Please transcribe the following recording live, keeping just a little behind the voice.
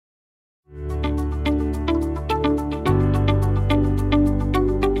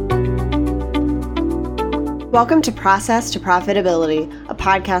Welcome to Process to Profitability, a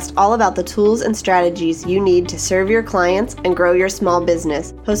podcast all about the tools and strategies you need to serve your clients and grow your small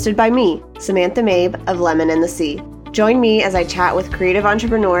business, hosted by me, Samantha Mabe of Lemon and the Sea. Join me as I chat with creative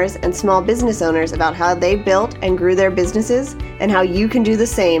entrepreneurs and small business owners about how they built and grew their businesses and how you can do the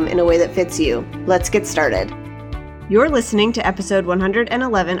same in a way that fits you. Let's get started. You're listening to episode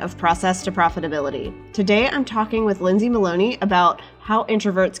 111 of Process to Profitability. Today, I'm talking with Lindsay Maloney about how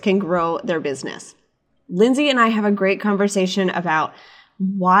introverts can grow their business. Lindsay and I have a great conversation about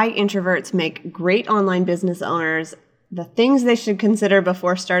why introverts make great online business owners, the things they should consider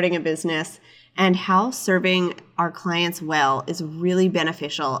before starting a business, and how serving our clients well is really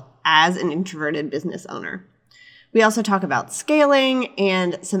beneficial as an introverted business owner. We also talk about scaling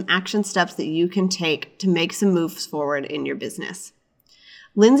and some action steps that you can take to make some moves forward in your business.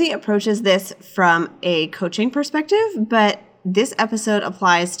 Lindsay approaches this from a coaching perspective, but this episode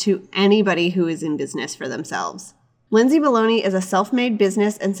applies to anybody who is in business for themselves. Lindsay Maloney is a self-made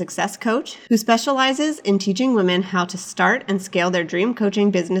business and success coach who specializes in teaching women how to start and scale their dream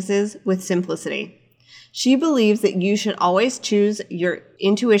coaching businesses with simplicity. She believes that you should always choose your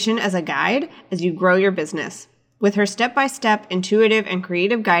intuition as a guide as you grow your business. With her step-by-step, intuitive, and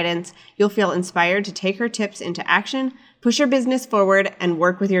creative guidance, you'll feel inspired to take her tips into action, push your business forward, and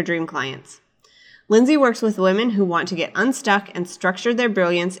work with your dream clients. Lindsay works with women who want to get unstuck and structure their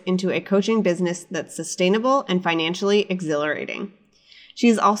brilliance into a coaching business that's sustainable and financially exhilarating. She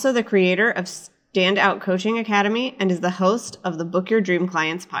is also the creator of Standout Coaching Academy and is the host of the Book Your Dream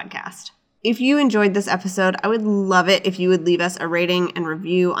Clients podcast. If you enjoyed this episode, I would love it if you would leave us a rating and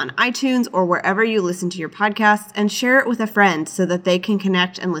review on iTunes or wherever you listen to your podcasts and share it with a friend so that they can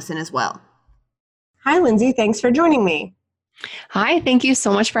connect and listen as well. Hi, Lindsay. Thanks for joining me. Hi, thank you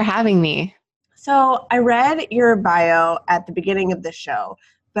so much for having me. So I read your bio at the beginning of the show,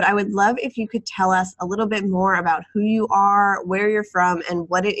 but I would love if you could tell us a little bit more about who you are, where you're from, and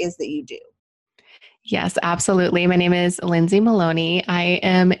what it is that you do. Yes, absolutely. My name is Lindsay Maloney. I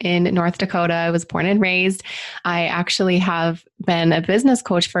am in North Dakota. I was born and raised. I actually have been a business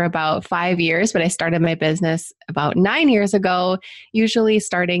coach for about 5 years, but I started my business about 9 years ago, usually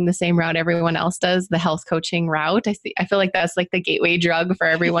starting the same route everyone else does, the health coaching route. I feel like that's like the gateway drug for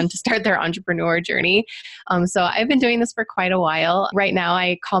everyone to start their entrepreneur journey. So I've been doing this for quite a while. Right now,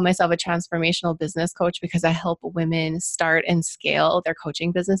 I call myself a transformational business coach because I help women start and scale their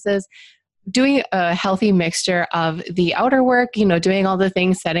coaching businesses, doing a healthy mixture of the outer work, doing all the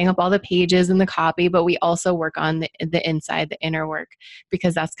things, setting up all the pages and the copy, but we also work on the inside, the inner work,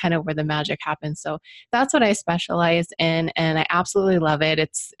 because that's kind of where the magic happens. So that's what I specialize in, and I absolutely love it.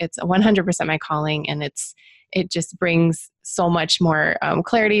 It's 100% my calling, and it just brings so much more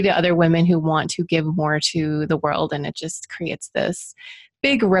clarity to other women who want to give more to the world, and it just creates this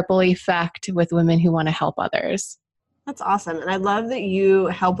big ripple effect with women who want to help others. That's awesome. And I love that you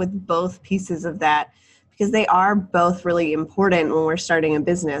help with both pieces of that because they are both really important when we're starting a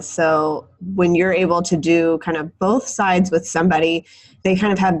business. So when you're able to do kind of both sides with somebody, they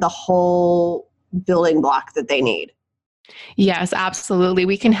kind of have the whole building block that they need. Yes, absolutely.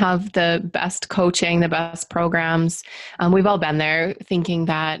 We can have the best coaching, the best programs. We've all been there thinking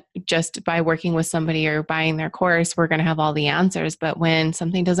that just by working with somebody or buying their course, we're going to have all the answers. But when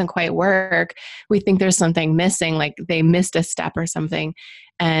something doesn't quite work, we think there's something missing, like they missed a step or something.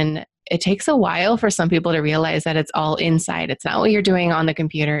 And it takes a while for some people to realize that it's all inside. It's not what you're doing on the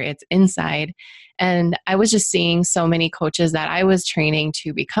computer, it's inside. And I was just seeing so many coaches that I was training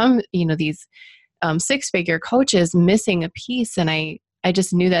to become, these six-figure coaches missing a piece. And I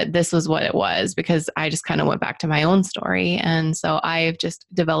just knew that this was what it was because I just kind of went back to my own story. And so I've just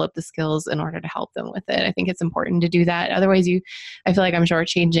developed the skills in order to help them with it. I think it's important to do that. Otherwise, I feel like I'm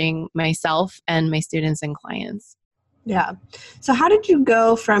shortchanging myself and my students and clients. Yeah. So how did you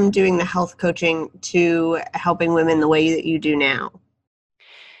go from doing the health coaching to helping women the way that you do now?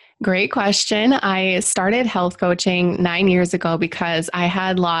 Great question. I started health coaching 9 years ago because I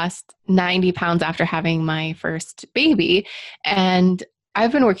had lost 90 pounds after having my first baby. And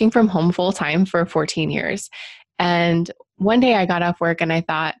I've been working from home full time for 14 years. And one day I got off work and I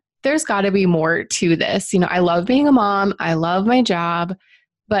thought, there's got to be more to this. I love being a mom. I love my job,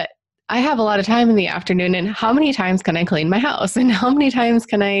 but I have a lot of time in the afternoon. And how many times can I clean my house? And how many times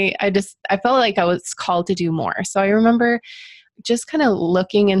can I felt like I was called to do more. So I remember just kind of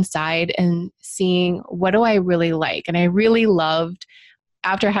looking inside and seeing what do I really like. And I really loved,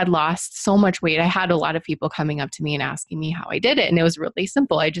 after I had lost so much weight, I had a lot of people coming up to me and asking me how I did it. And it was really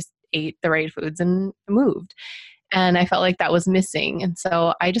simple. I just ate the right foods and moved. And I felt like that was missing. And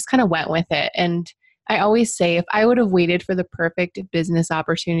so I just kind of went with it. And I always say if I would have waited for the perfect business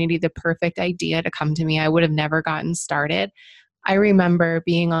opportunity, the perfect idea to come to me, I would have never gotten started. I remember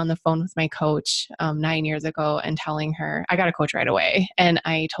being on the phone with my coach 9 years ago and telling her, I got a coach right away. And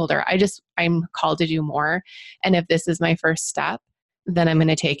I told her, I'm called to do more. And if this is my first step, then I'm going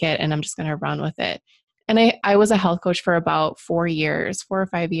to take it and I'm just going to run with it. And I was a health coach for about 4 years, 4 or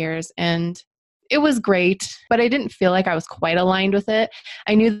 5 years. And it was great, but I didn't feel like I was quite aligned with it.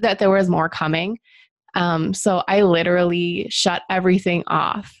 I knew that there was more coming. So I literally shut everything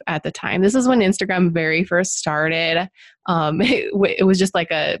off at the time. This is when Instagram very first started. It was just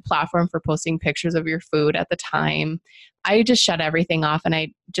like a platform for posting pictures of your food at the time. I just shut everything off and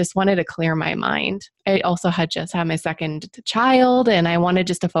I just wanted to clear my mind. I also had just had my second child and I wanted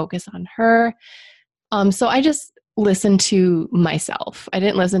just to focus on her. So I just listened to myself. I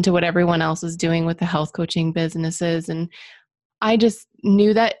didn't listen to what everyone else was doing with the health coaching businesses. And I just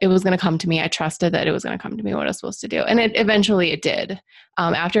knew that it was going to come to me. I trusted that it was going to come to me what I was supposed to do. And eventually it did.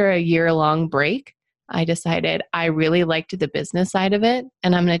 After a year-long break, I decided I really liked the business side of it.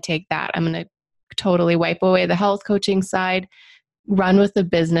 And I'm going to take that. I'm going to totally wipe away the health coaching side, run with the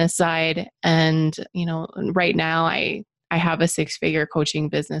business side. And, right now I have a 6-figure coaching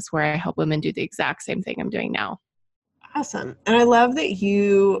business where I help women do the exact same thing I'm doing now. Awesome. And I love that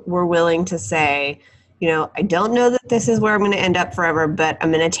you were willing to say, I don't know that this is where I'm going to end up forever, but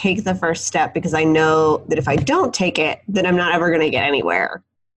I'm going to take the first step because I know that if I don't take it, then I'm not ever going to get anywhere.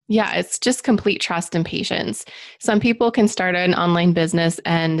 Yeah, it's just complete trust and patience. Some people can start an online business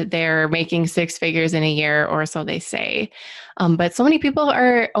and they're making 6 figures in a year, or so they say. But so many people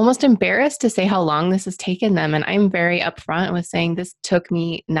are almost embarrassed to say how long this has taken them. And I'm very upfront with saying this took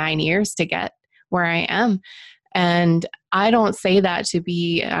me 9 years to get where I am. And I don't say that to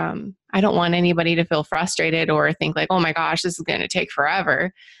be, I don't want anybody to feel frustrated or think like, oh my gosh, this is going to take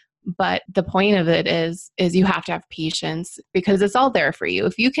forever. But the point of it is you have to have patience because it's all there for you.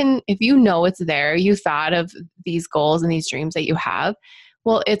 If you know it's there, you thought of these goals and these dreams that you have,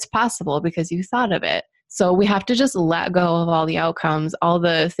 well, it's possible because you thought of it. So we have to just let go of all the outcomes, all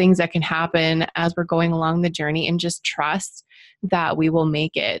the things that can happen as we're going along the journey and just trust that we will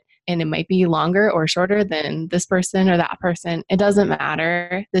make it. And it might be longer or shorter than this person or that person. It doesn't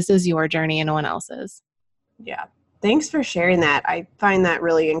matter. This is your journey and no one else's. Yeah. Thanks for sharing that. I find that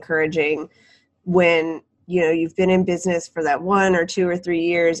really encouraging when, you've been in business for that 1 or 2 or 3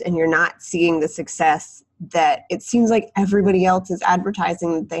 years and you're not seeing the success that it seems like everybody else is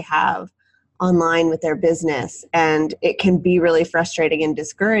advertising that they have online with their business. And it can be really frustrating and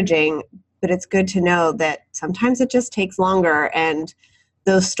discouraging, but it's good to know that sometimes it just takes longer. And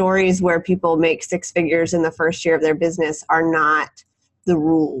those stories where people make 6 figures in the first year of their business are not the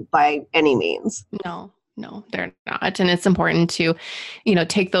rule by any means. No, they're not. And it's important to,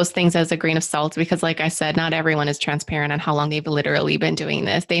 take those things as a grain of salt because like I said, not everyone is transparent on how long they've literally been doing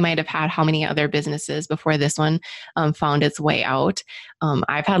this. They might have had how many other businesses before this one found its way out.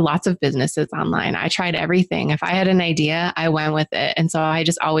 I've had lots of businesses online. I tried everything. If I had an idea, I went with it. And so I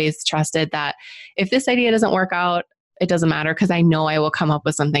just always trusted that if this idea doesn't work out, it doesn't matter because I know I will come up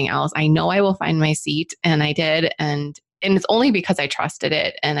with something else. I know I will find my seat. And I did. And it's only because I trusted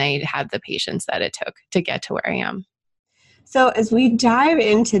it and I had the patience that it took to get to where I am. So as we dive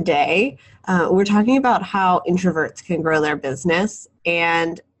in today, we're talking about how introverts can grow their business.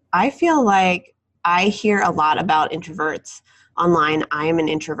 And I feel like I hear a lot about introverts online. I am an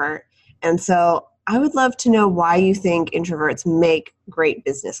introvert. And so I would love to know why you think introverts make great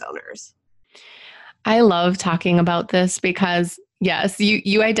business owners. I love talking about this because yes,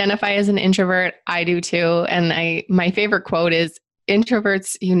 you identify as an introvert. I do too. And my favorite quote is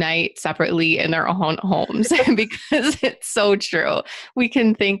introverts unite separately in their own homes because it's so true. We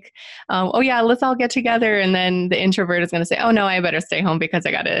can think, oh yeah, let's all get together. And then the introvert is going to say, oh no, I better stay home because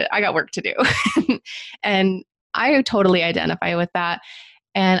I got work to do. And I totally identify with that.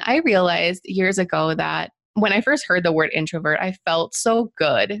 And I realized years ago that when I first heard the word introvert, I felt so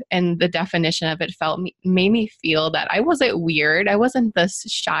good. And the definition of it made me feel that I wasn't weird. I wasn't this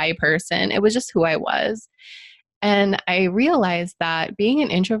shy person. It was just who I was. And I realized that being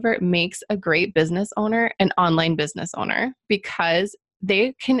an introvert makes a great business owner, an online business owner, because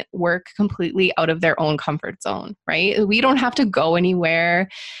they can work completely out of their own comfort zone, right? We don't have to go anywhere.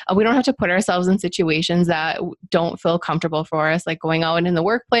 We don't have to put ourselves in situations that don't feel comfortable for us, like going out in the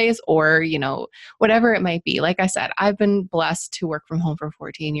workplace or, whatever it might be. Like I said, I've been blessed to work from home for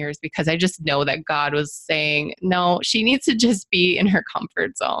 14 years because I just know that God was saying, no, she needs to just be in her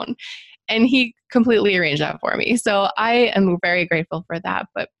comfort zone. And he completely arranged that for me. So I am very grateful for that.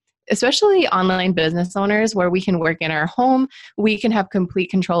 But especially online business owners where we can work in our home, we can have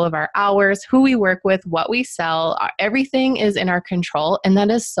complete control of our hours, who we work with, what we sell, everything is in our control. And that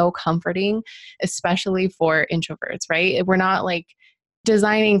is so comforting, especially for introverts, right? We're not like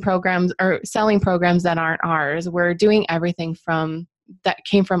designing programs or selling programs that aren't ours. We're doing everything that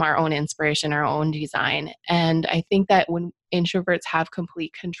came from our own inspiration, our own design. And I think that when introverts have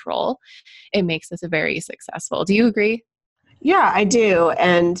complete control, it makes us very successful. Do you agree? Yeah, I do.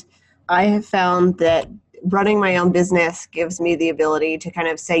 And I have found that running my own business gives me the ability to kind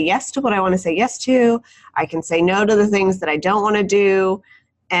of say yes to what I want to say yes to. I can say no to the things that I don't want to do.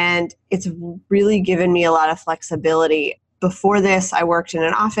 And it's really given me a lot of flexibility. Before this, I worked in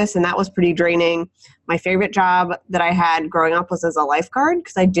an office, and that was pretty draining. My favorite job that I had growing up was as a lifeguard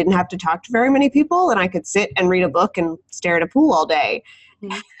because I didn't have to talk to very many people, and I could sit and read a book and stare at a pool all day.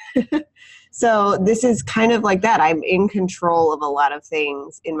 Mm-hmm. So this is kind of like that. I'm in control of a lot of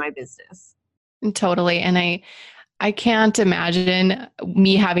things in my business. Totally. And I can't imagine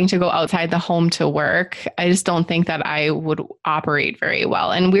me having to go outside the home to work. I just don't think that I would operate very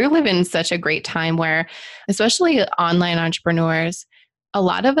well. And we live in such a great time where, especially online entrepreneurs, a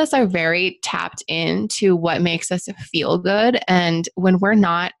lot of us are very tapped into what makes us feel good. And when we're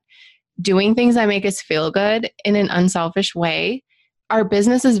not doing things that make us feel good in an unselfish way, our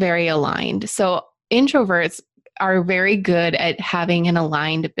business is very aligned. So introverts are very good at having an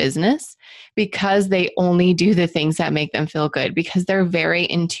aligned business because they only do the things that make them feel good, because they're very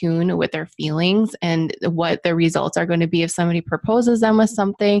in tune with their feelings and what the results are going to be. If somebody proposes them with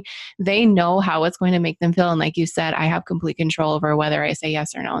something, they know how it's going to make them feel. And like you said, I have complete control over whether I say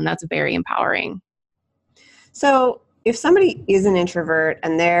yes or no. And that's very empowering. So if somebody is an introvert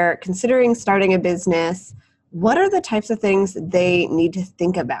and they're considering starting a business, what are the types of things they need to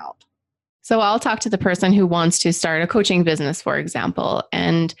think about? So I'll talk to the person who wants to start a coaching business, for example.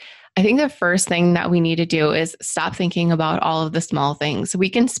 And I think the first thing that we need to do is stop thinking about all of the small things. We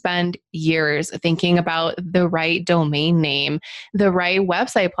can spend years thinking about the right domain name, the right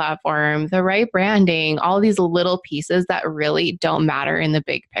website platform, the right branding, all these little pieces that really don't matter in the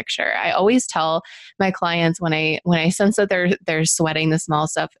big picture. I always tell my clients when I sense that they're sweating the small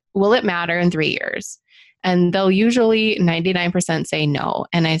stuff, will it matter in 3 years? And they'll usually 99% say no.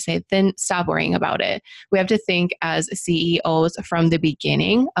 And I say, then stop worrying about it. We have to think as CEOs from the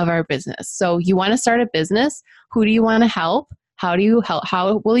beginning of our business. So you want to start a business. Who do you want to help? How do you help?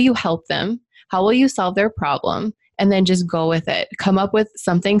 How will you help them? How will you solve their problem? And then just go with it. Come up with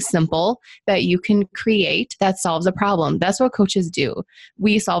something simple that you can create that solves a problem. That's what coaches do.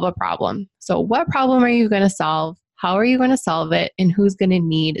 We solve a problem. So what problem are you going to solve? How are you going to solve it? And who's going to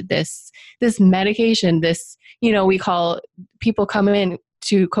need this medication? We call people come in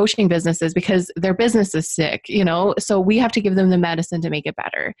to coaching businesses because their business is sick, so we have to give them the medicine to make it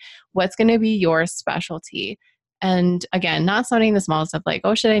better. What's going to be your specialty? And again, not starting the small stuff like,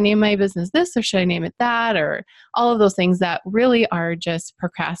 oh, should I name my business this or should I name it that? Or all of those things that really are just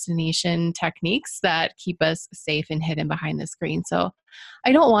procrastination techniques that keep us safe and hidden behind the screen. So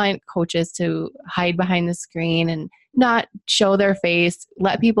I don't want coaches to hide behind the screen and not show their face,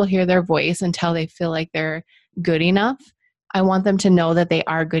 let people hear their voice until they feel like they're good enough. I want them to know that they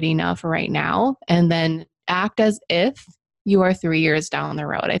are good enough right now and then act as if you are 3 years down the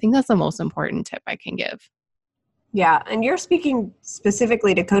road. I think that's the most important tip I can give. Yeah, and you're speaking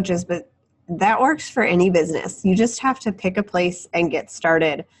specifically to coaches, but that works for any business. You just have to pick a place and get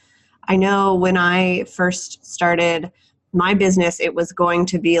started. I know when I first started my business, it was going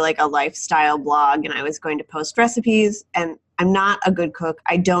to be like a lifestyle blog, and I was going to post recipes, and I'm not a good cook.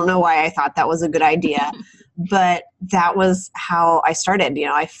 I don't know why I thought that was a good idea, but that was how I started.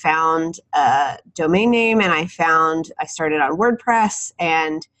 I found a domain name, and I started on WordPress,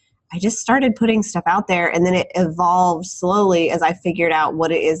 and I just started putting stuff out there, and then it evolved slowly as I figured out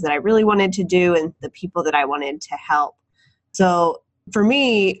what it is that I really wanted to do and the people that I wanted to help. So for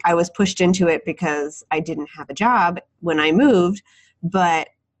me, I was pushed into it because I didn't have a job when I moved, but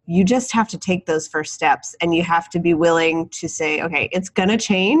you just have to take those first steps and you have to be willing to say, okay, it's going to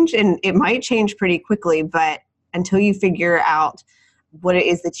change and it might change pretty quickly, but until you figure out what it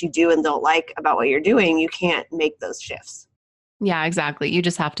is that you do and don't like about what you're doing, you can't make those shifts. Yeah, exactly. You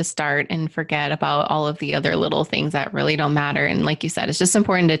just have to start and forget about all of the other little things that really don't matter. And like you said, it's just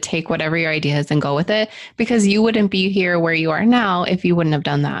important to take whatever your idea is and go with it because you wouldn't be here where you are now if you wouldn't have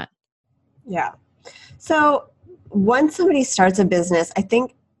done that. Yeah. So once somebody starts a business, I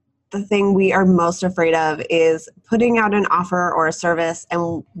think the thing we are most afraid of is putting out an offer or a service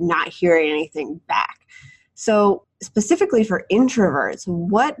and not hearing anything back. So specifically for introverts,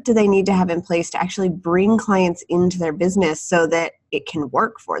 what do they need to have in place to actually bring clients into their business so that it can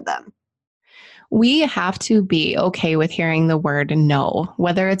work for them? We have to be okay with hearing the word no,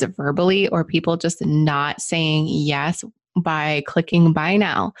 whether it's verbally or people just not saying yes by clicking buy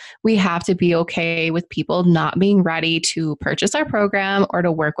now. We have to be okay with people not being ready to purchase our program or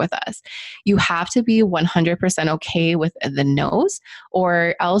to work with us. You have to be 100% okay with the no's,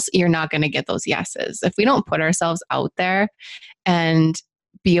 or else you're not going to get those yeses. If we don't put ourselves out there and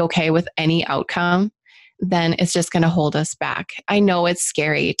be okay with any outcome, then it's just going to hold us back. I know it's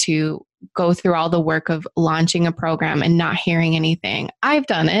scary to go through all the work of launching a program and not hearing anything. I've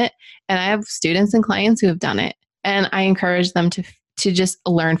done it, and I have students and clients who have done it. And I encourage them to just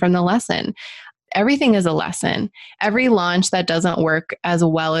learn from the lesson. Everything is a lesson. Every launch that doesn't work as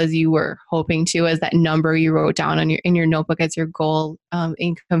well as you were hoping to, as that number you wrote down on in your notebook as your goal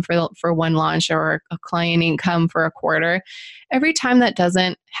income for one launch, or a client income for a quarter, every time that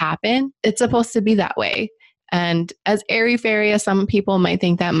doesn't happen, it's supposed to be that way. And as airy-fairy as some people might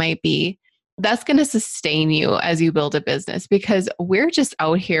think that might be, that's going to sustain you as you build a business, because we're just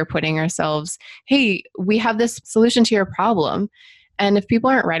out here putting ourselves, hey, we have this solution to your problem. And if people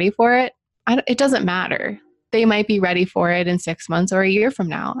aren't ready for it, it doesn't matter. They might be ready for it in 6 months or a year from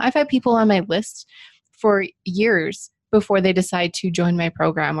now. I've had people on my list for years before they decide to join my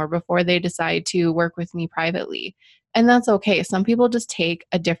program or before they decide to work with me privately. And that's okay. Some people just take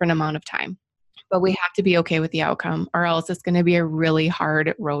a different amount of time, but we have to be okay with the outcome, or else it's going to be a really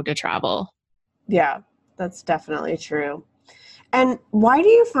hard road to travel. Yeah, that's definitely true. And why do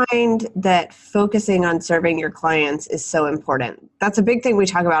you find that focusing on serving your clients is so important? That's a big thing we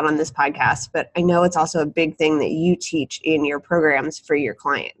talk about on this podcast, but I know it's also a big thing that you teach in your programs for your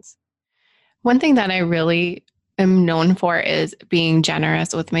clients. One thing that I really am known for is being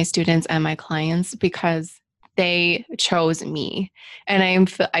generous with my students and my clients, because they chose me. And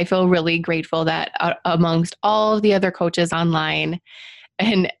I feel really grateful that amongst all of the other coaches online,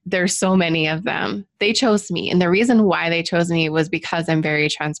 and there's so many of them, they chose me. And the reason why they chose me was because I'm very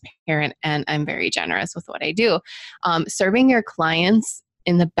transparent and I'm very generous with what I do. Serving your clients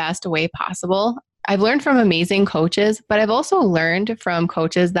in the best way possible. I've learned from amazing coaches, but I've also learned from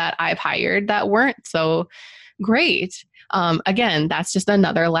coaches that I've hired that weren't so great. Again, that's just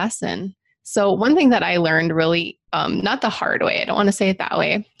another lesson. So one thing that I learned really, not the hard way, I don't want to say it that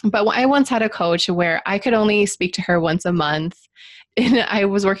way, but I once had a coach where I could only speak to her once a month. And I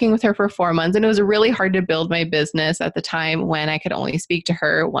was working with her for 4 months, and it was really hard to build my business at the time when I could only speak to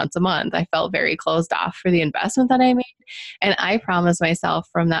her once a month. I felt very closed off for the investment that I made. And I promised myself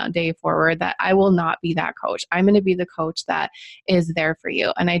from that day forward that I will not be that coach. I'm going to be the coach that is there for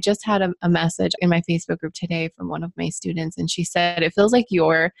you. And I just had a message in my Facebook group today from one of my students, and she said, it feels like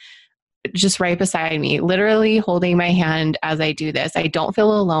you're just right beside me, literally holding my hand as I do this. I don't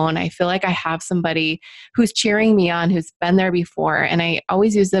feel alone. I feel like I have somebody who's cheering me on, who's been there before. And I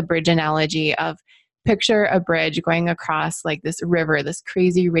always use the bridge analogy of, picture a bridge going across like this river, this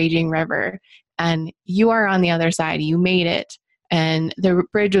crazy raging river, and you are on the other side. You made it. And the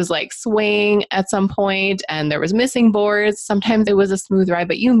bridge was like swaying at some point, and there was missing boards. Sometimes it was a smooth ride,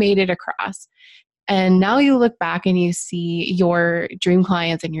 but you made it across. And now you look back and you see your dream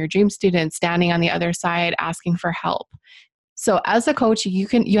clients and your dream students standing on the other side asking for help. So as a coach,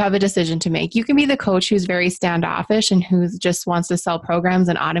 you have a decision to make. You can be the coach who's very standoffish and who just wants to sell programs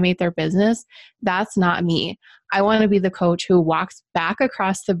and automate their business. That's not me. I want to be the coach who walks back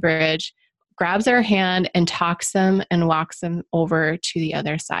across the bridge, grabs their hand and talks them and walks them over to the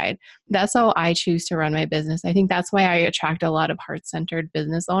other side. That's how I choose to run my business. I think that's why I attract a lot of heart-centered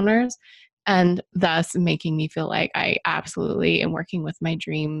business owners, and thus making me feel like I absolutely am working with my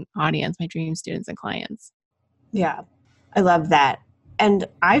dream audience, my dream students and clients. Yeah, I love that. And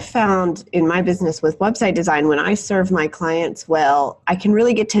I found in my business with website design, when I serve my clients well, I can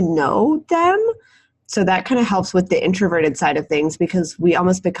really get to know them. So that kind of helps with the introverted side of things, because we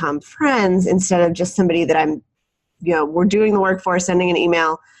almost become friends instead of just somebody that we're doing the work for, sending an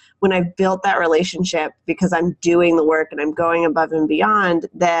email. When I've built that relationship because I'm doing the work and I'm going above and beyond,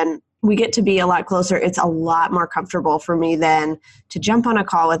 then we get to be a lot closer. It's a lot more comfortable for me then to jump on a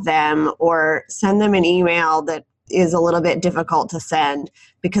call with them or send them an email that is a little bit difficult to send,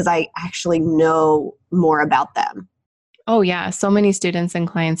 because I actually know more about them. Oh yeah, so many students and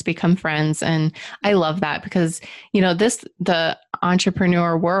clients become friends, and I love that, because the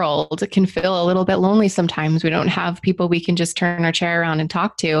entrepreneur world can feel a little bit lonely sometimes. We don't have people we can just turn our chair around and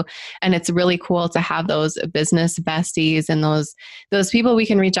talk to, and it's really cool to have those business besties and those people we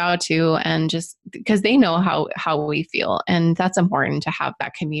can reach out to, and just because they know how we feel, and that's important to have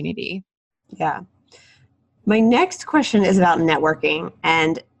that community. Yeah. My next question is about networking.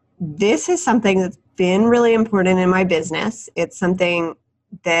 And this is something that's been really important in my business. It's something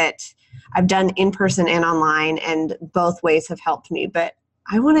that I've done in person and online, and both ways have helped me. But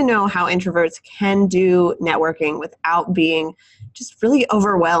I want to know how introverts can do networking without being just really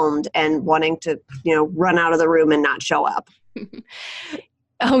overwhelmed and wanting to, run out of the room and not show up.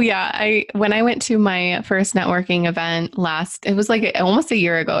 Oh yeah, when I went to my first networking event it was like almost a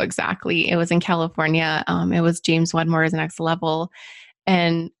year ago exactly. It was in California. It was James Wedmore's Next Level,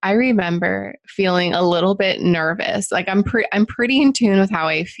 and I remember feeling a little bit nervous. Like I'm pretty in tune with how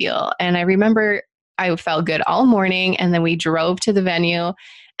I feel, and I remember I felt good all morning, and then we drove to the venue,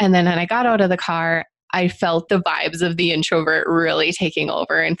 and then when I got out of the car, I felt the vibes of the introvert really taking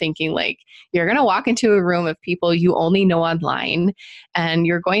over and thinking like you're going to walk into a room of people you only know online, and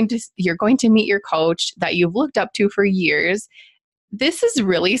you're going to meet your coach that you've looked up to for years. This is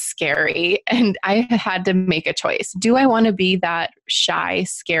really scary, and I had to make a choice. Do I want to be that shy,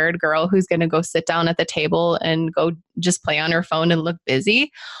 scared girl who's going to go sit down at the table and go just play on her phone and look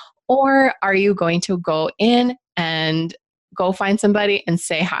busy? Or are you going to go in and go find somebody and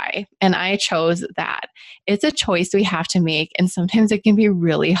say hi? And I chose that. It's a choice we have to make. And sometimes it can be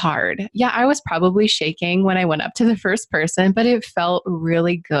really hard. Yeah, I was probably shaking when I went up to the first person, but it felt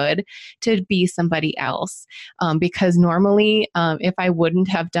really good to be somebody else. Because normally, if I wouldn't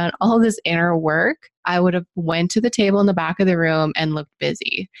have done all this inner work, I would have went to the table in the back of the room and looked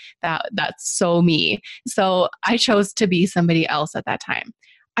busy. That's so me. So I chose to be somebody else at that time.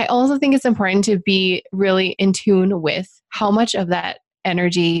 I also think it's important to be really in tune with how much of that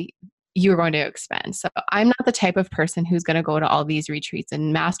energy you're going to expend. So I'm not the type of person who's going to go to all these retreats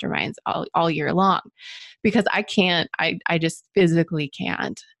and masterminds all year long because I can't, I just physically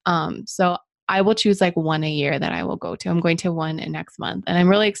can't. So I will choose like one a year that I will go to. I'm going to one next month and I'm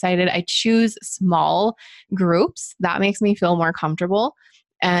really excited. I choose small groups. That makes me feel more comfortable.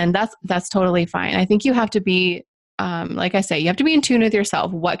 And that's totally fine. I think you have to be like I say, you have to be in tune with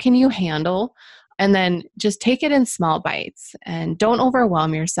yourself. What can you handle? And then just take it in small bites and don't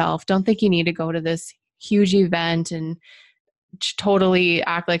overwhelm yourself. Don't think you need to go to this huge event and totally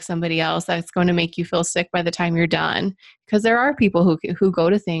act like somebody else that's going to make you feel sick by the time you're done. Because there are people who go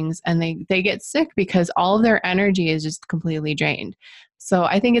to things and they get sick because all of their energy is just completely drained. So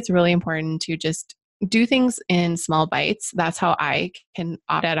I think it's really important to just do things in small bites. That's how I can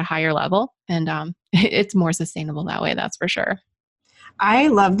opt at a higher level. And it's more sustainable that way, that's for sure. I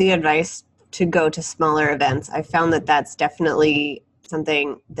love the advice to go to smaller events. I found that that's definitely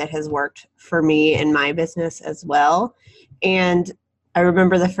something that has worked for me in my business as well. And I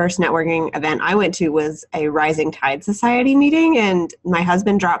remember the first networking event I went to was a Rising Tide Society meeting, and my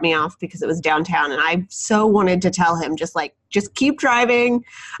husband dropped me off because it was downtown, and I so wanted to tell him, just keep driving.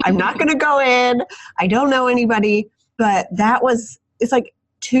 I'm not going to go in. I don't know anybody. But it's like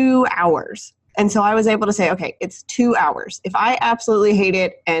 2 hours. And so I was able to say, okay, it's 2 hours. If I absolutely hate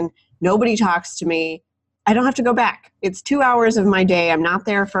it and nobody talks to me, I don't have to go back. It's 2 hours of my day. I'm not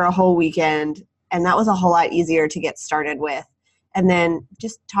there for a whole weekend. And that was a whole lot easier to get started with. And then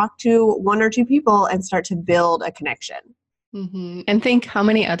just talk to one or two people and start to build a connection. Mm-hmm. And think how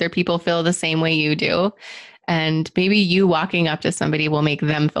many other people feel the same way you do. And maybe you walking up to somebody will make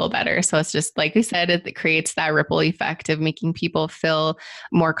them feel better. So it's just like we said, it creates that ripple effect of making people feel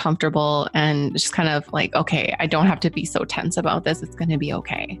more comfortable and just kind of like, okay, I don't have to be so tense about this. It's going to be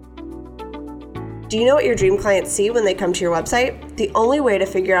okay. Do you know what your dream clients see when they come to your website? The only way to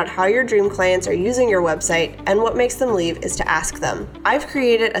figure out how your dream clients are using your website and what makes them leave is to ask them. I've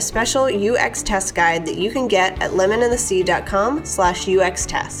created a special UX test guide that you can get at lemonandthesea.com/UX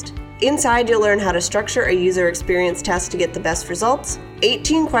test. Inside, you'll learn how to structure a user experience test to get the best results,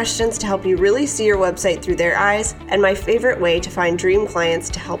 18 questions to help you really see your website through their eyes, and my favorite way to find dream clients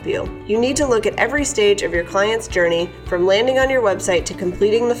to help you. You need to look at every stage of your client's journey, from landing on your website to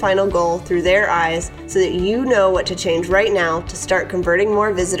completing the final goal through their eyes, so that you know what to change right now to start converting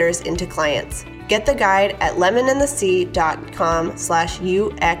more visitors into clients. Get the guide at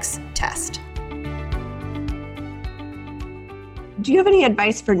lemonandthesea.com/UX test. Do you have any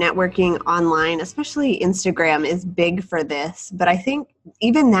advice for networking online? Especially Instagram is big for this, but I think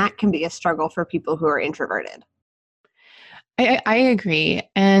even that can be a struggle for people who are introverted. I agree.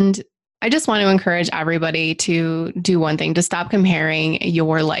 And I just want to encourage everybody to do one thing, to stop comparing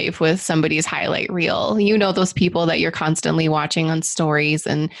your life with somebody's highlight reel. You know, those people that you're constantly watching on stories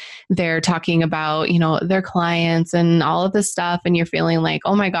and they're talking about, their clients and all of this stuff. And you're feeling like,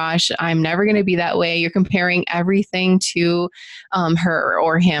 oh my gosh, I'm never going to be that way. You're comparing everything to her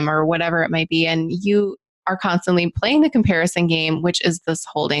or him or whatever it might be. And are constantly playing the comparison game, which is this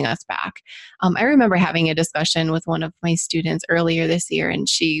holding us back. I remember having a discussion with one of my students earlier this year, and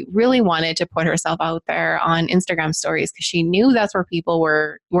she really wanted to put herself out there on Instagram stories because she knew that's where people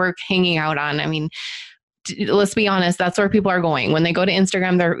were hanging out on. I mean, let's be honest, that's where people are going. When they go to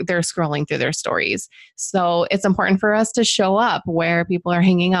Instagram, they're scrolling through their stories. So it's important for us to show up where people are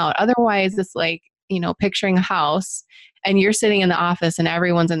hanging out. Otherwise, it's like, picturing a house and you're sitting in the office and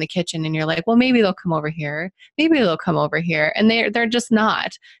everyone's in the kitchen and you're like, well, maybe they'll come over here. Maybe they'll come over here. And they're just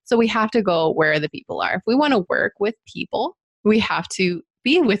not. So we have to go where the people are. If we want to work with people, we have to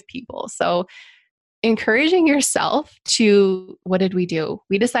be with people. So encouraging yourself to, what did we do?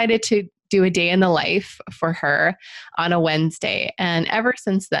 We decided to do a day in the life for her on a Wednesday. And ever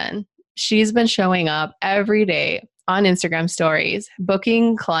since then, she's been showing up every day on Instagram stories,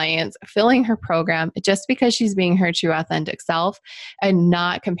 booking clients, filling her program just because she's being her true authentic self and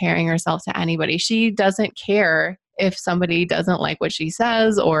not comparing herself to anybody. She doesn't care if somebody doesn't like what she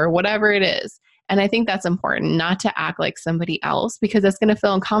says or whatever it is. And I think that's important, not to act like somebody else, because it's going to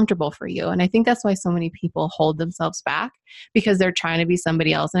feel uncomfortable for you. And I think that's why so many people hold themselves back, because they're trying to be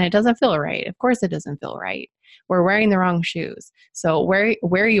somebody else and it doesn't feel right. Of course, it doesn't feel right. We're wearing the wrong shoes. So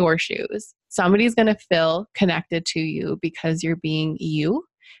wear your shoes. Somebody's going to feel connected to you because you're being you.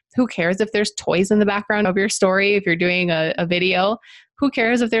 Who cares if there's toys in the background of your story, if you're doing a video? Who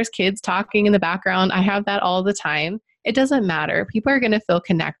cares if there's kids talking in the background? I have that all the time. It doesn't matter. People are going to feel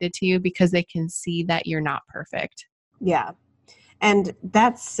connected to you because they can see that you're not perfect. Yeah. And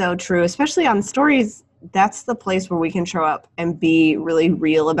that's so true, especially on stories. That's the place where we can show up and be really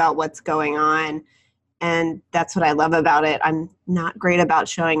real about what's going on. And that's what I love about it. I'm not great about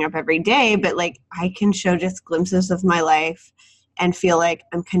showing up every day, but like I can show just glimpses of my life and feel like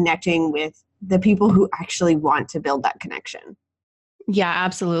I'm connecting with the people who actually want to build that connection. Yeah,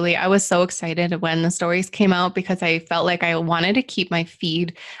 absolutely. I was so excited when the stories came out because I felt like I wanted to keep my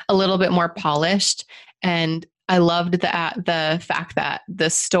feed a little bit more polished. And I loved the fact that the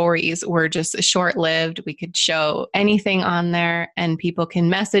stories were just short-lived. We could show anything on there and people can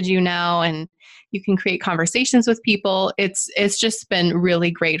message you now and you can create conversations with people. It's just been really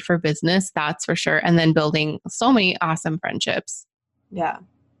great for business, that's for sure. And then building so many awesome friendships. Yeah.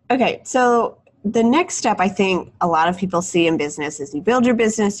 Okay. So the next step I think a lot of people see in business is you build your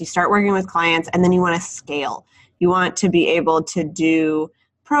business, you start working with clients, and then you want to scale. You want to be able to do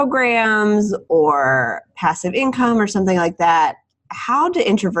programs or passive income or something like that. How do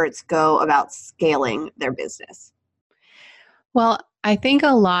introverts go about scaling their business? Well, I think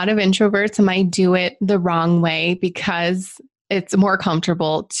a lot of introverts might do it the wrong way because it's more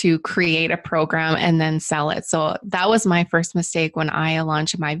comfortable to create a program and then sell it. So that was my first mistake when I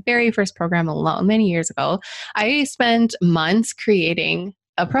launched my very first program many years ago. I spent months creating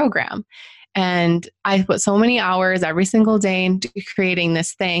a program and I put so many hours every single day into creating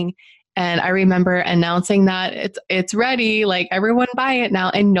this thing. And I remember announcing that it's ready, like everyone buy it now,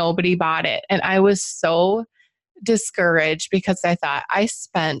 and nobody bought it. And I was so discouraged because I thought I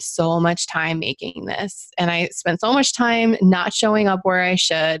spent so much time making this and I spent so much time not showing up where I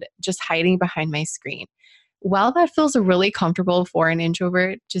should, just hiding behind my screen. While that feels really comfortable for an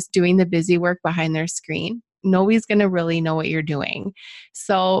introvert, just doing the busy work behind their screen, nobody's going to really know what you're doing.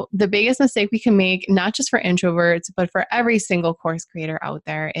 So the biggest mistake we can make, not just for introverts, but for every single course creator out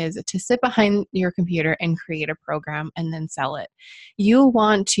there, is to sit behind your computer and create a program and then sell it. You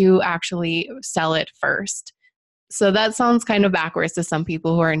want to actually sell it first. So that sounds kind of backwards to some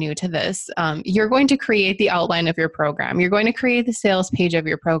people who are new to this. You're going to create the outline of your program. You're going to create the sales page of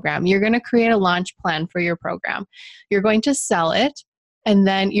your program. You're going to create a launch plan for your program. You're going to sell it. And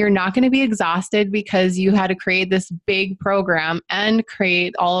then you're not going to be exhausted because you had to create this big program and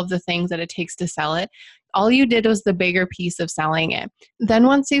create all of the things that it takes to sell it. All you did was the bigger piece of selling it. Then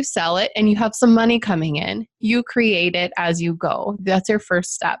once you sell it and you have some money coming in, you create it as you go. That's your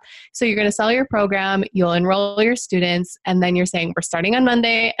first step. So you're going to sell your program, you'll enroll your students, and then you're saying, we're starting on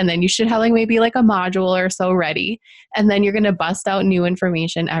Monday, and then you should have maybe a module or so ready. And then you're going to bust out new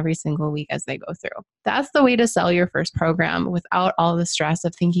information every single week as they go through. That's the way to sell your first program without all the stress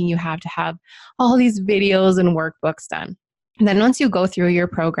of thinking you have to have all these videos and workbooks done. And then once you go through your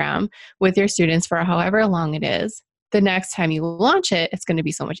program with your students for however long it is, the next time you launch it, it's going to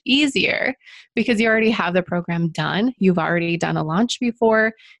be so much easier because you already have the program done. You've already done a launch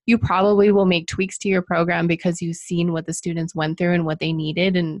before. You probably will make tweaks to your program because you've seen what the students went through and what they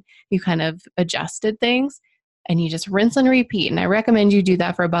needed, and you kind of adjusted things, and you just rinse and repeat. And I recommend you do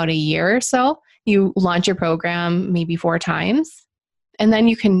that for about a year or so. You launch your program maybe 4 times. And then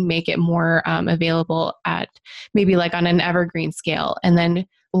you can make it more available at maybe on an evergreen scale. And then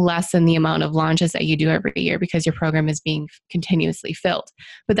lessen the amount of launches that you do every year because your program is being continuously filled.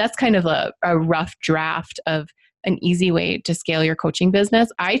 But that's kind of a rough draft of an easy way to scale your coaching business.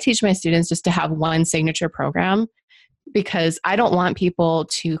 I teach my students just to have one signature program because I don't want people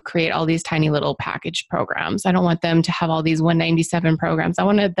to create all these tiny little package programs. I don't want them to have all these 197 programs. I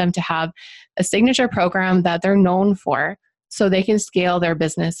wanted them to have a signature program that they're known for so they can scale their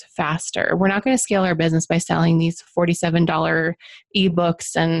business faster. We're not going to scale our business by selling these $47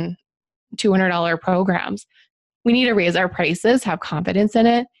 ebooks and $200 programs. We need to raise our prices, have confidence in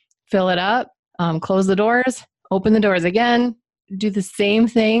it, fill it up, close the doors, open the doors again, do the same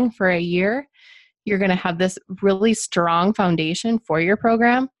thing for a year. You're going to have this really strong foundation for your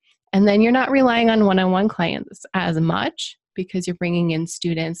program. And then you're not relying on one-on-one clients as much because you're bringing in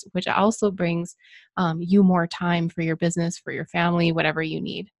students, which also brings you more time for your business, for your family, whatever you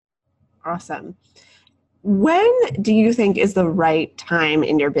need. Awesome. When do you think is the right time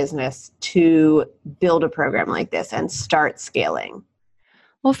in your business to build a program like this and start scaling?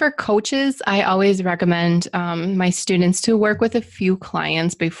 Well, for coaches, I always recommend my students to work with a few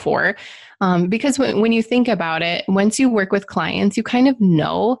clients before, because when you think about it, once you work with clients, you kind of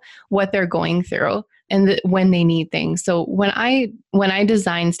know what they're going through and when they need things. So when I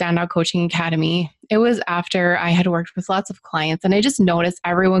designed Standout Coaching Academy, it was after I had worked with lots of clients, and I just noticed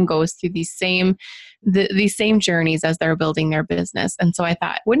everyone goes through these same journeys as they're building their business. And so I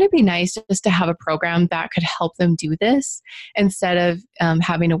thought, wouldn't it be nice just to have a program that could help them do this instead of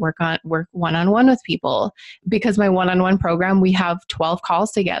having to work one-on-one with people? Because my one-on-one program, we have 12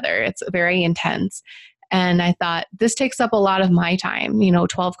 calls together. It's very intense. And I thought, this takes up a lot of my time,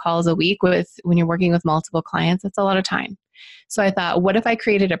 12 calls a week when you're working with multiple clients, that's a lot of time. So I thought, what if I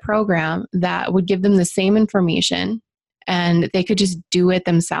created a program that would give them the same information and they could just do it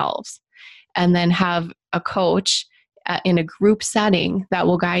themselves, and then have a coach in a group setting that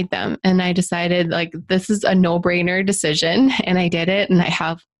will guide them. And I decided this is a no-brainer decision, and I did it. And I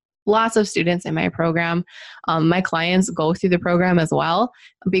have lots of students in my program. My clients go through the program as well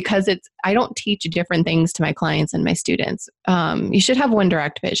because I don't teach different things to my clients and my students. You should have one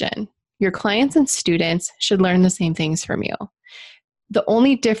direct vision. Your clients and students should learn the same things from you. The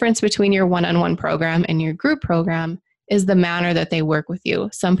only difference between your one-on-one program and your group program is the manner that they work with you.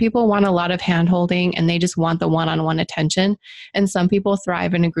 Some people want a lot of hand-holding and they just want the one-on-one attention, and some people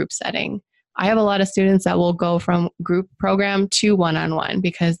thrive in a group setting. I have a lot of students that will go from group program to one-on-one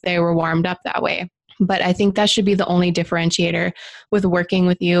because they were warmed up that way. But I think that should be the only differentiator with working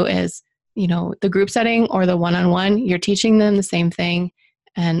with you is, the group setting or the one-on-one, you're teaching them the same thing.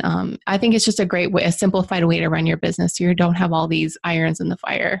 And I think it's just a simplified way to run your business so you don't have all these irons in the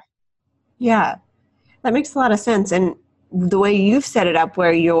fire. Yeah, that makes a lot of sense. And the way you've set it up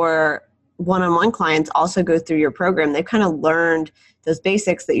where your one-on-one clients also go through your program, they've kind of learned those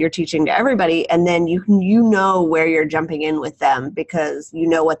basics that you're teaching to everybody. And then you know where you're jumping in with them because you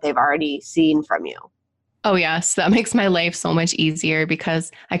know what they've already seen from you. Oh, yes. That makes my life so much easier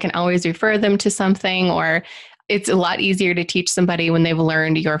because I can always refer them to something, or it's a lot easier to teach somebody when they've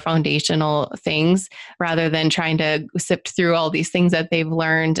learned your foundational things rather than trying to sift through all these things that they've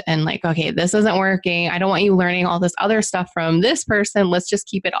learned and okay, this isn't working. I don't want you learning all this other stuff from this person. Let's just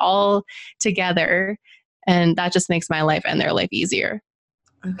keep it all together. And that just makes my life and their life easier.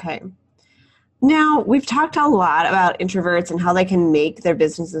 Okay. Now, we've talked a lot about introverts and how they can make their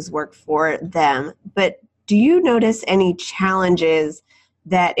businesses work for them. But do you notice any challenges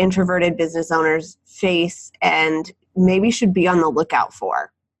that introverted business owners face and maybe should be on the lookout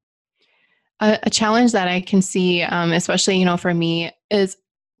for? A challenge that I can see, especially, for me, is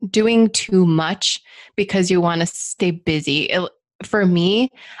doing too much because you want to stay busy. For me,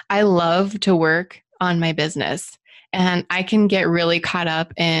 I love to work on my business, and I can get really caught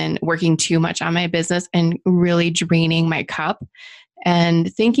up in working too much on my business and really draining my cup.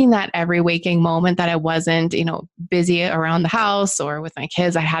 And thinking that every waking moment that I wasn't, busy around the house or with my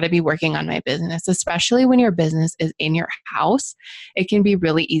kids, I had to be working on my business, especially when your business is in your house. It can be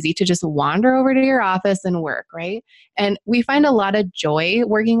really easy to just wander over to your office and work, right? And we find a lot of joy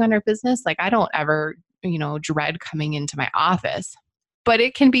working on our business. I don't ever, dread coming into my office. But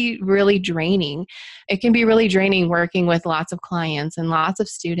it can be really draining. It can be really draining working with lots of clients and lots of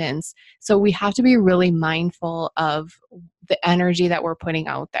students. So we have to be really mindful of the energy that we're putting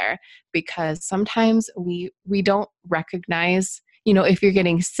out there, because sometimes we don't recognize, if you're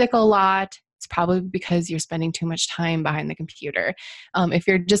getting sick a lot, it's probably because you're spending too much time behind the computer. If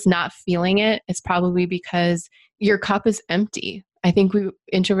you're just not feeling it, it's probably because your cup is empty. I think we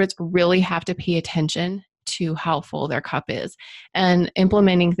introverts really have to pay attention to how full their cup is, and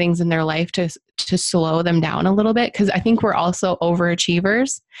implementing things in their life to slow them down a little bit. Because I think we're also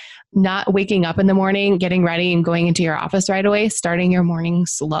overachievers, not waking up in the morning, getting ready and going into your office right away, starting your morning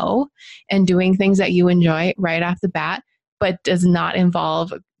slow and doing things that you enjoy right off the bat, but does not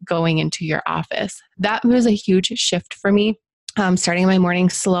involve going into your office. That was a huge shift for me. Starting my morning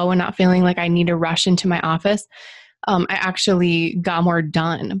slow and not feeling like I need to rush into my office. I actually got more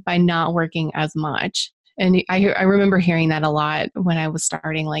done by not working as much. And I remember hearing that a lot when I was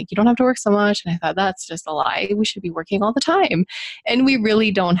starting, like, you don't have to work so much. And I thought, that's just a lie. We should be working all the time. And we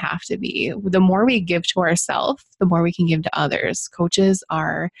really don't have to be. The more we give to ourselves, the more we can give to others.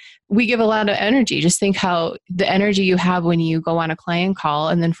 We give a lot of energy. Just think how the energy you have when you go on a client call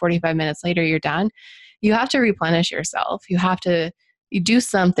and then 45 minutes later you're done. You have to replenish yourself. You do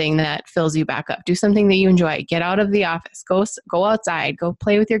something that fills you back up. Do something that you enjoy. Get out of the office. Go outside. Go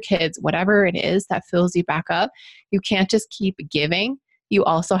play with your kids. Whatever it is that fills you back up. You can't just keep giving. You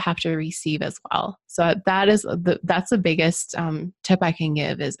also have to receive as well. So that's the biggest tip I can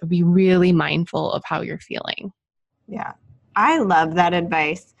give, is be really mindful of how you're feeling. Yeah, I love that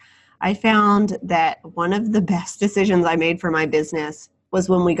advice. I found that one of the best decisions I made for my business was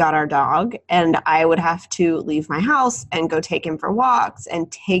when we got our dog, and I would have to leave my house and go take him for walks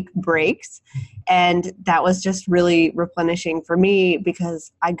and take breaks. And that was just really replenishing for me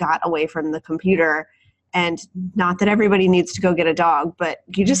because I got away from the computer. And not that everybody needs to go get a dog, but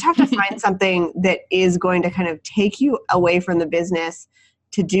you just have to find something that is going to kind of take you away from the business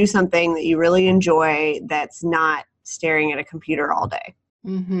to do something that you really enjoy that's not staring at a computer all day.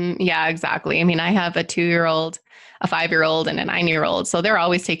 Mm-hmm. Yeah, exactly. I mean, I have a 2-year-old, a 5-year-old, and a 9-year-old. So they're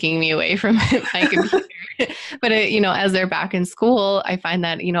always taking me away from my computer. But, as they're back in school, I find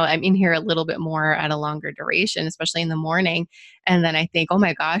that, I'm in here a little bit more at a longer duration, especially in the morning. And then I think, oh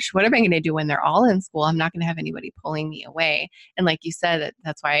my gosh, what am I going to do when they're all in school? I'm not going to have anybody pulling me away. And like you said,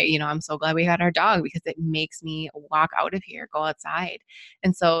 that's why, I'm so glad we got our dog, because it makes me walk out of here, go outside.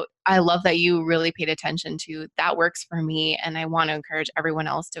 And so I love that you really paid attention to that. Works for me. And I want to encourage everyone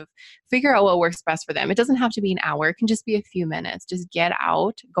else to figure out what works best for them. It doesn't have to be an hour. It can just be a few minutes. Just get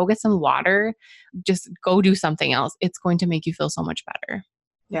out, go get some water, just go do something else. It's going to make you feel so much better.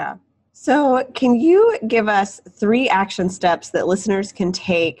 Yeah. So can you give us 3 action steps that listeners can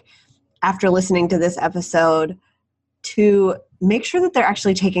take after listening to this episode to make sure that they're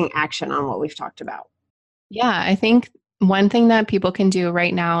actually taking action on what we've talked about? Yeah, I think one thing that people can do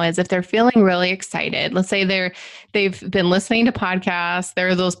right now is, if they're feeling really excited, let's say they've been listening to podcasts,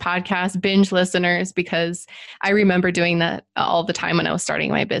 they're those podcast binge listeners, because I remember doing that all the time when I was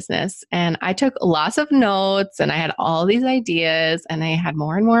starting my business. And I took lots of notes and I had all these ideas and I had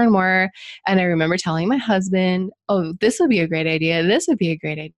more and more and more. And I remember telling my husband, oh, this would be a great idea. This would be a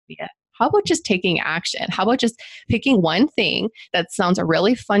great idea. How about just taking action? How about just picking one thing that sounds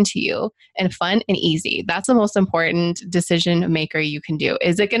really fun to you, and fun and easy? That's the most important decision maker you can do.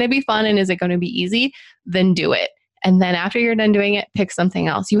 Is it going to be fun and is it going to be easy? Then do it. And then after you're done doing it, pick something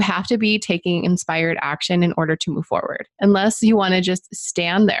else. You have to be taking inspired action in order to move forward, unless you want to just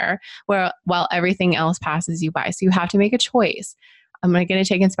stand there while everything else passes you by. So you have to make a choice. Am I going to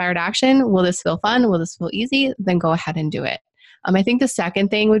take inspired action? Will this feel fun? Will this feel easy? Then go ahead and do it. I think the second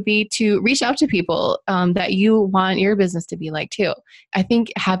thing would be to reach out to people that you want your business to be like too. I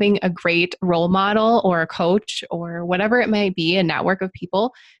think having a great role model or a coach or whatever it might be, a network of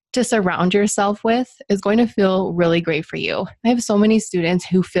people to surround yourself with, is going to feel really great for you. I have so many students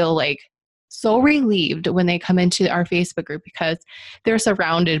who feel like so relieved when they come into our Facebook group, because they're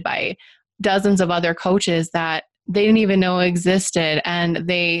surrounded by dozens of other coaches that they didn't even know existed, and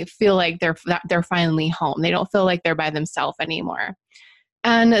they feel like they're finally home. They don't feel like they're by themselves anymore.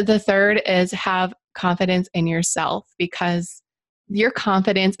 And the third is have confidence in yourself, because your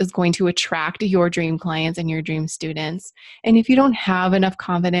confidence is going to attract your dream clients and your dream students. And if you don't have enough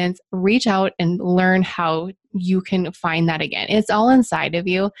confidence, reach out and learn how you can find that again. It's all inside of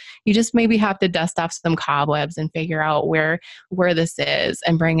you. You just maybe have to dust off some cobwebs and figure out where this is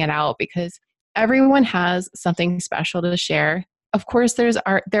and bring it out, because everyone has something special to share. Of course, there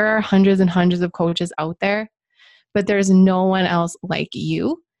are hundreds and hundreds of coaches out there, but there's no one else like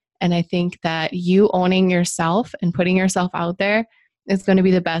you. And I think that you owning yourself and putting yourself out there is going to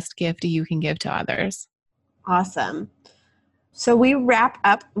be the best gift you can give to others. Awesome. So we wrap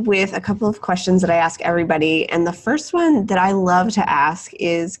up with a couple of questions that I ask everybody. And the first one that I love to ask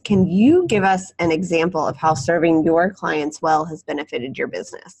is, can you give us an example of how serving your clients well has benefited your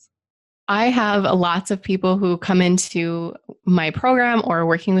business? I have lots of people who come into my program or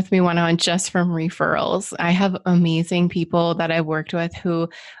working with me one-on-one just from referrals. I have amazing people that I've worked with who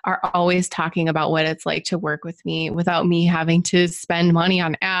are always talking about what it's like to work with me without me having to spend money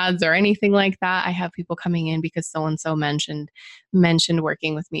on ads or anything like that. I have people coming in because so-and-so mentioned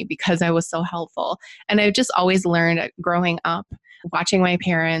working with me because I was so helpful. And I've just always learned growing up, watching my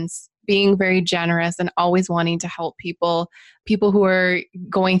parents, being very generous and always wanting to help people who are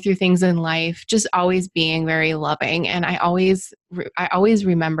going through things in life, just always being very loving. And I always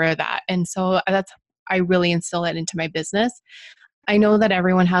remember that. And so I really instill it into my business. I know that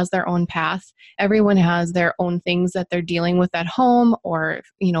everyone has their own path. Everyone has their own things that they're dealing with at home or,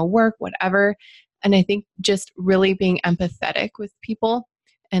 work, whatever. And I think just really being empathetic with people,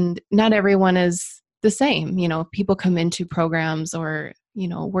 and not everyone is the same. People come into programs or,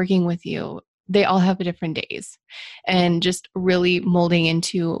 working with you, they all have different days, and just really molding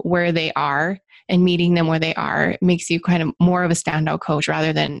into where they are and meeting them where they are makes you kind of more of a standout coach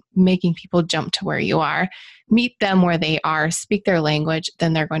rather than making people jump to where you are. Meet them where they are, speak their language,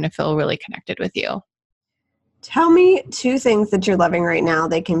 then they're going to feel really connected with you. Tell me 2 things that you're loving right now.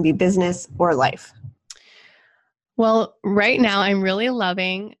 They can be business or life. Well, right now I'm really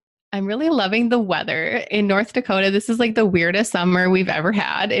loving the weather in North Dakota. This is like the weirdest summer we've ever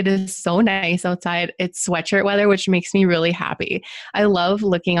had. It is so nice outside. It's sweatshirt weather, which makes me really happy. I love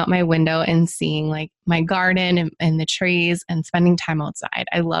looking out my window and seeing like my garden and the trees and spending time outside.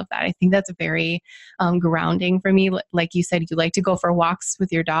 I love that. I think that's very grounding for me. Like you said, you like to go for walks with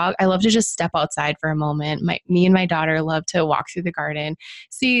your dog. I love to just step outside for a moment. Me and my daughter love to walk through the garden,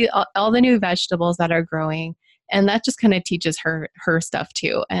 see all the new vegetables that are growing. And that just kind of teaches her stuff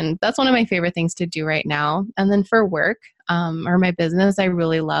too. And that's one of my favorite things to do right now. And then for work or my business, I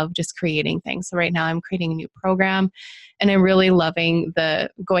really love just creating things. So right now I'm creating a new program, and I'm really loving the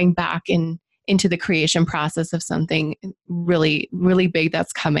going back into the creation process of something really, really big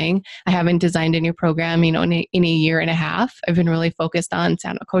that's coming. I haven't designed a new program, in a year and a half. I've been really focused on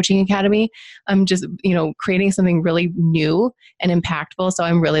Sound Coaching Academy. I'm just, creating something really new and impactful. So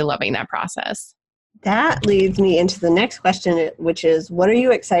I'm really loving that process. That leads me into the next question, which is, what are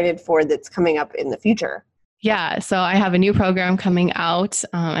you excited for that's coming up in the future? Yeah, so I have a new program coming out.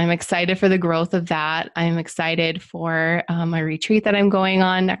 I'm excited for the growth of that. I'm excited for my retreat that I'm going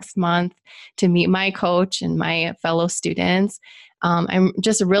on next month to meet my coach and my fellow students. I'm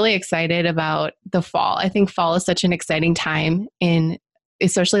just really excited about the fall. I think fall is such an exciting time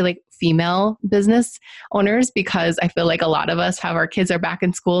especially like female business owners, because I feel like a lot of us have our kids are back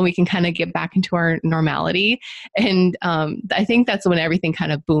in school and we can kind of get back into our normality. And I think that's when everything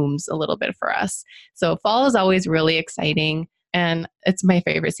kind of booms a little bit for us. So fall is always really exciting. And it's my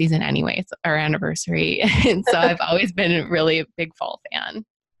favorite season anyway. It's our anniversary. And so I've always been a really big fall fan.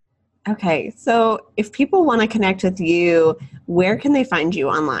 Okay. So if people want to connect with you, where can they find you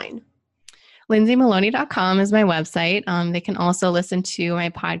online? LindsayMaloney.com is my website. They can also listen to my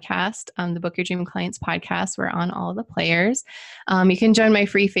podcast, the Book Your Dream Clients podcast. We're on all the players. You can join my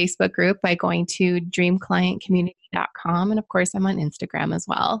free Facebook group by going to dreamclientcommunity.com. And of course, I'm on Instagram as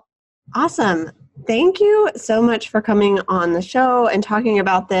well. Awesome. Thank you so much for coming on the show and talking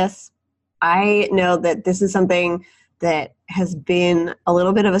about this. I know that this is something that has been a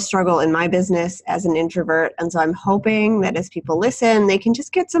little bit of a struggle in my business as an introvert. And so I'm hoping that as people listen, they can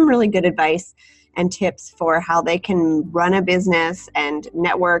just get some really good advice and tips for how they can run a business and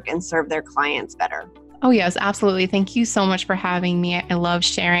network and serve their clients better. Oh, yes, absolutely. Thank you so much for having me. I love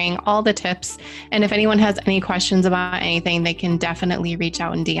sharing all the tips. And if anyone has any questions about anything, they can definitely reach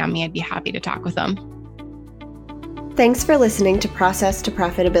out and DM me. I'd be happy to talk with them. Thanks for listening to Process to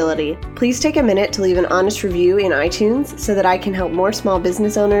Profitability. Please take a minute to leave an honest review in iTunes so that I can help more small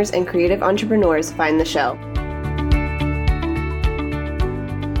business owners and creative entrepreneurs find the show.